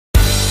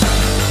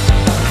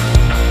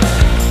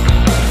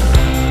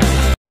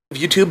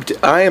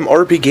YouTube? I am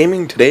RP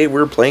Gaming. Today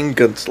we're playing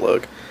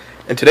Slug,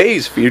 and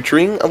today's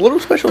featuring a little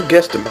special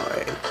guest of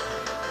mine.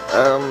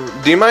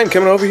 Do you mind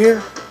coming over here?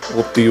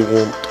 What do you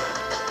want?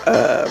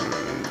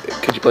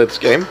 Could you play this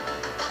game?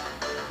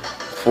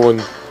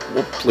 Fine,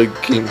 we'll play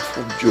game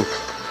for you.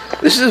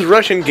 This is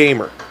Russian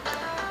gamer.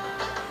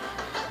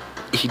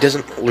 He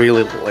doesn't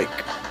really like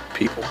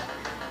people.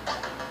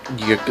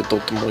 You get out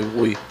of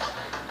my way.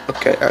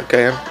 Okay,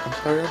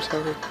 I'm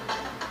sorry.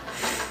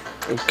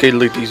 Okay,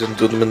 ladies and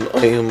gentlemen,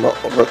 I am a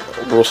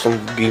Russian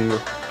gamer.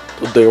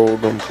 Today we're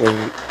gonna play.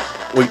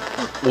 Wait,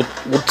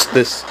 what's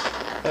this?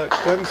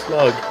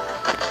 Slug.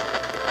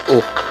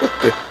 Oh,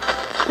 okay.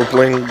 We're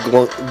playing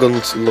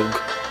Slug.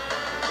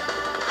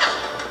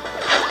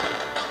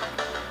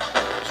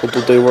 So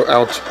today we're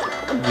out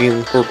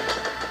getting hurt.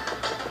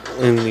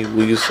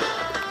 Anyways,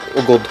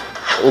 oh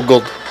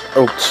god,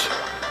 ouch!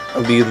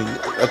 I'm being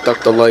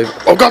attacked alive.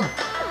 Oh god,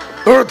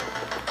 bird!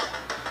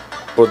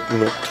 But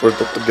no, try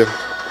that again.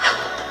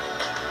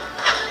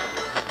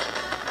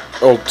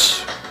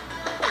 Ouch.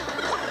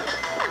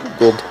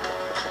 God.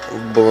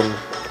 Burn.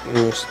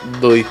 Must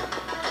die.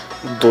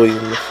 Die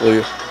in the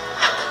fire.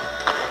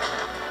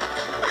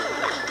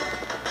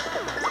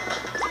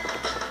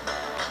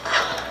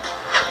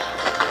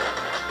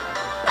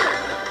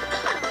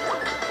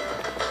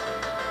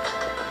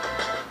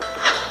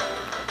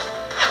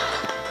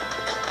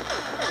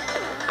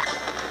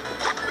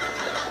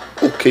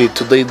 Okay,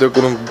 today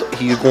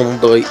he's gonna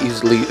die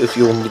easily if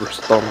you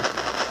understand.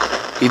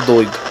 He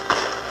died.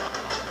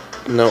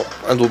 No,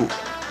 I don't.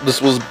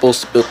 This was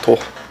boss battle.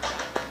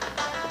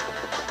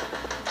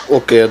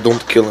 Okay, I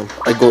don't kill him.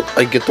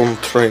 I get on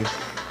the train.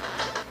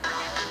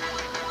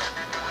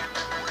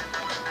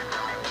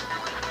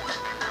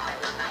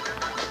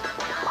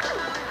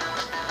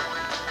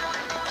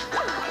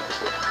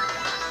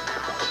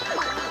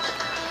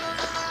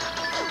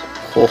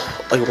 Oh,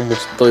 I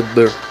almost died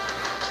there.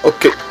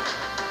 Okay,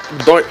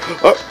 die.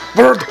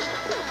 Bird!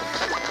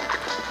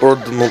 Bird,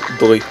 not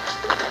die.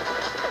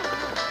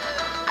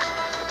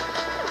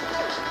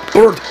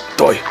 Bird,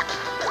 die!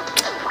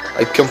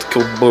 I can't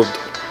kill bird.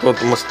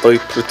 Bird must die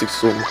pretty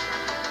soon.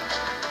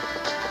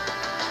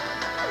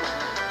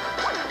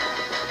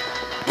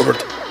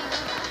 Bird.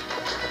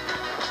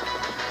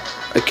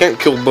 I can't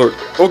kill bird.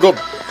 Oh god!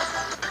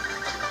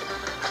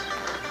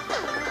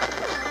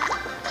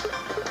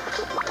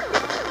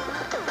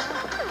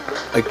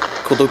 I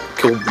couldn't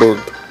kill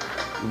bird.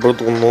 Bird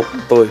will not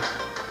die.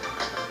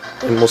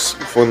 I must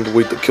find a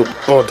way to kill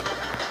bird.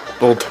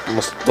 Bird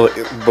must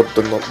die. Bird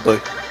did not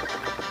die.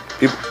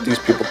 These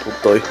people will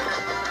die.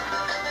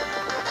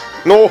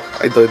 No,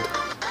 I died.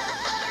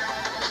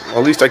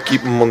 At least I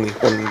keep money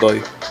when I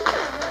die.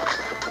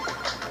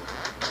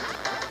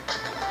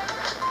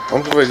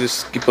 I'm gonna just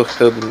skip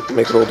ahead and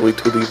make it all the way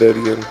to the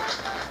very end.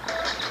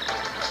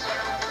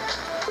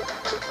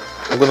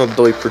 I'm gonna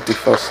die pretty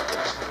fast.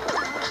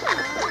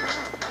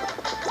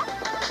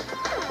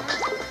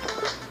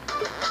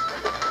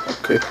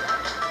 Okay,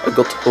 I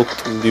got hope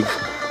to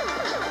live.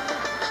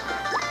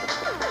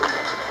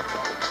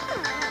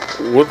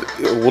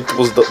 What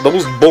was that? That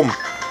was bomb.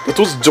 That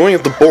was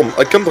giant bomb.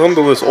 I can't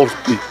handle this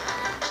RP.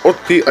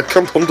 RP, I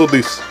can't handle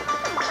this.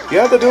 You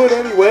have to do it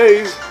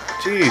anyways.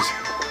 Jeez.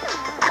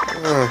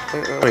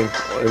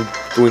 I'm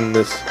doing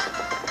this.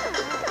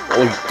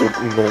 I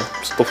don't know.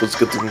 Stuff is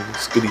getting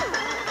skitty.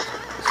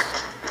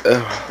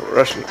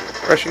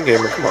 Russian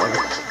gamer, come on.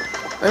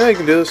 I know you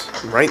can do this.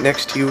 I'm right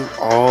next to you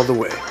all the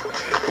way.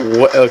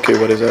 What? Okay,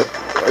 what is that?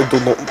 I do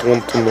not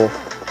want to know.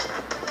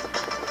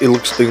 It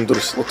looks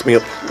dangerous. Let me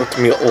up. Oh,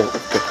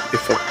 okay.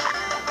 If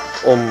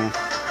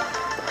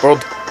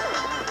bird.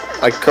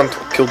 I can't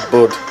kill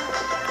bird.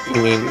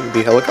 You mean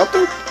the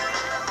helicopter?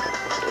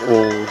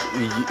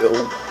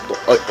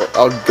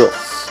 I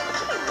guess.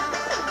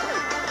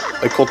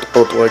 I caught the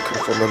bird where I come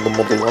from in the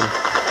Model 1.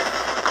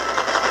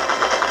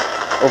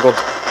 Oh god.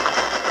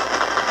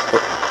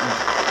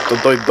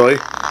 Did I die?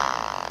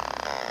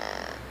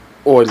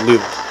 Oh, I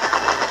lived.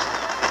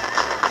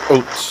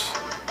 Ouch.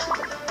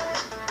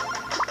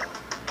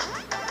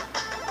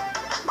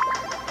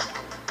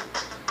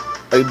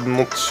 I'm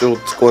not sure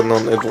what's going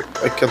on.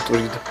 I can't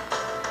read.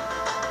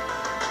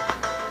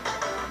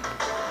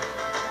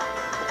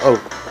 Oh,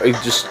 I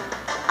just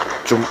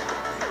jump.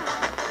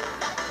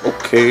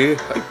 Okay,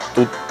 I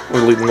don't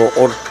really know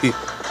RP.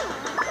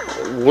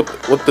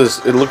 What is?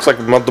 It looks like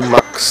Mad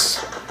Max.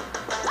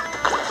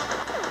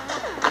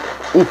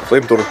 Ooh,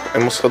 flamethrower. I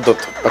must have that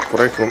back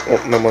right from.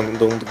 Oh, no man,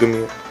 don't give me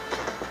it.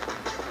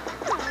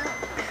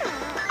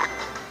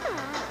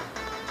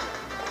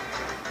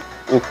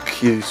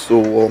 Okay,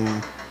 so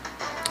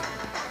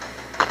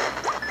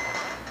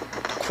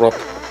crap.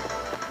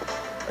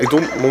 I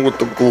don't know where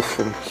to go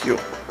from here.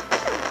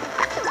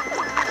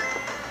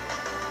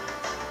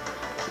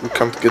 You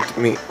can't get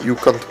me. You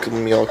can't kill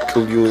me. I'll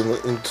kill you in an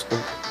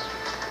instant.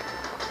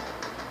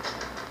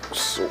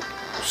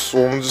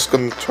 So I'm just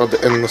gonna try to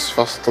end this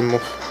fast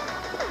enough.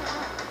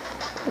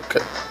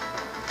 Okay.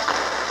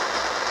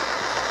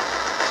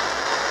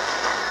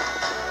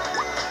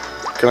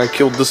 Can I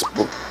kill this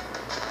book?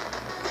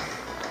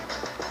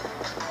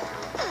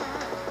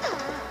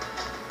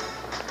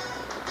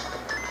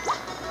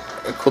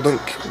 couldn't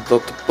kill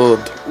that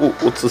bird. Oh,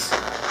 what's this?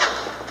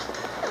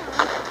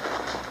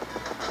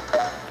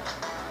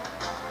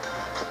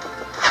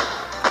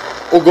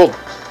 Oh god!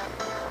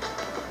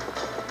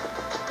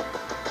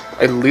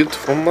 I lived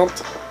from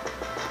that?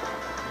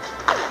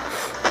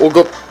 Oh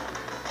god!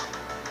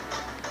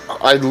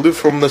 I lived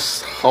from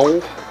this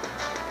how?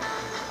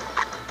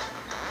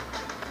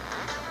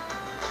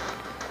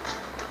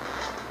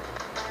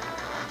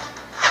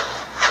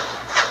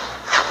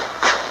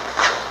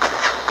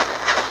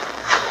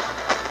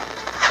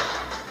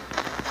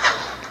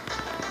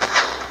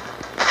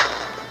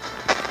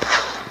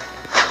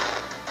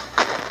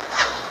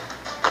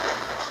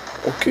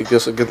 Okay,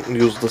 guess I can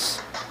use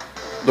this.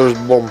 There's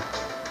bomb.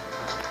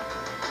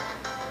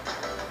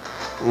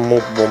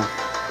 More bomb.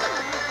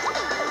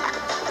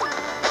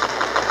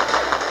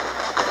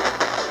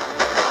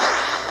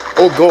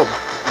 Oh god,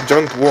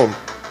 giant worm.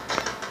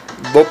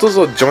 That is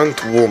a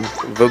giant worm.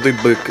 Very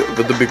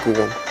big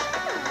worm.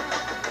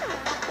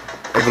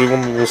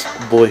 Everyone must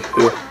die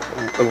here.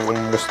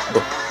 Everyone must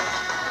die.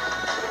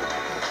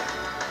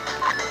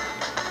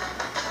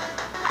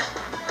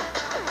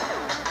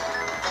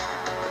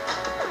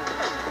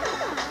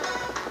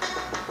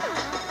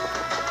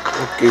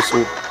 Okay,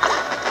 so...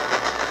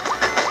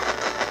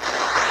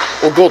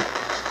 Oh god!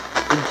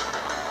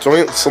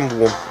 Giant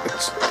sandworm.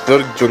 It's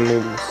very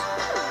ginormous.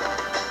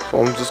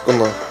 So I'm just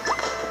gonna...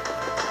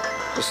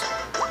 Just...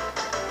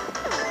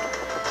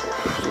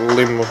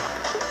 Slim.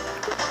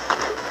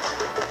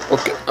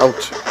 Okay,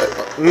 ouch.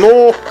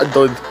 No! I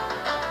died.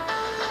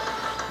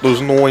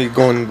 There's no way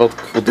going back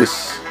for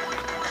this.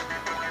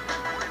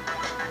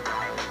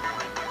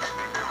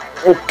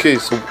 Okay,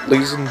 so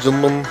ladies and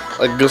gentlemen,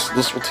 I guess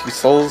this is what he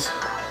says.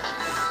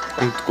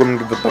 I'm gonna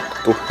give it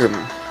back to him.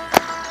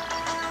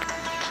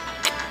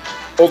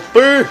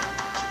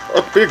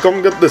 LP,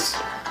 come get this.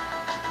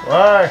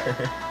 Why?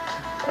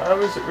 How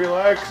is it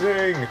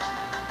relaxing?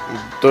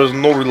 There's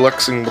no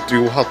relaxing what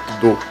you have to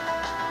do.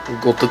 You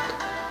got it?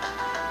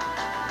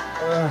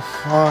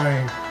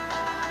 Fine.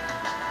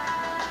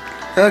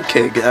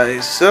 Okay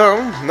guys, so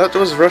that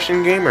was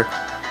Russian Gamer.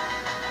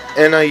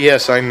 And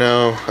yes, I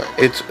know.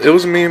 It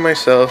was me and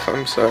myself,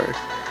 I'm sorry.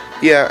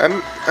 Yeah,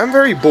 I'm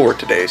very bored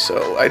today,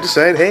 so I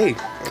decided, hey,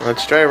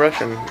 let's try a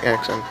Russian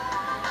accent.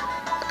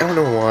 I don't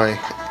know why.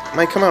 It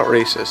might come out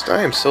racist.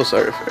 I am so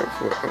sorry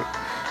for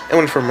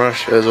anyone from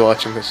Russia is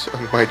watching this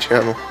on my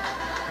channel.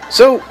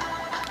 So,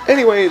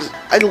 anyways,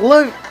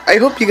 I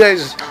hope you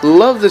guys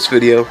love this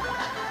video.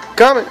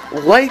 Comment,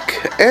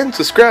 like, and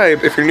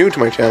subscribe if you're new to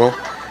my channel.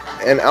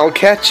 And I'll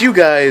catch you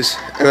guys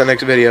in the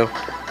next video.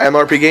 I'm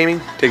RP Gaming.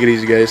 Take it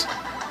easy, guys.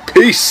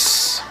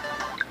 Peace!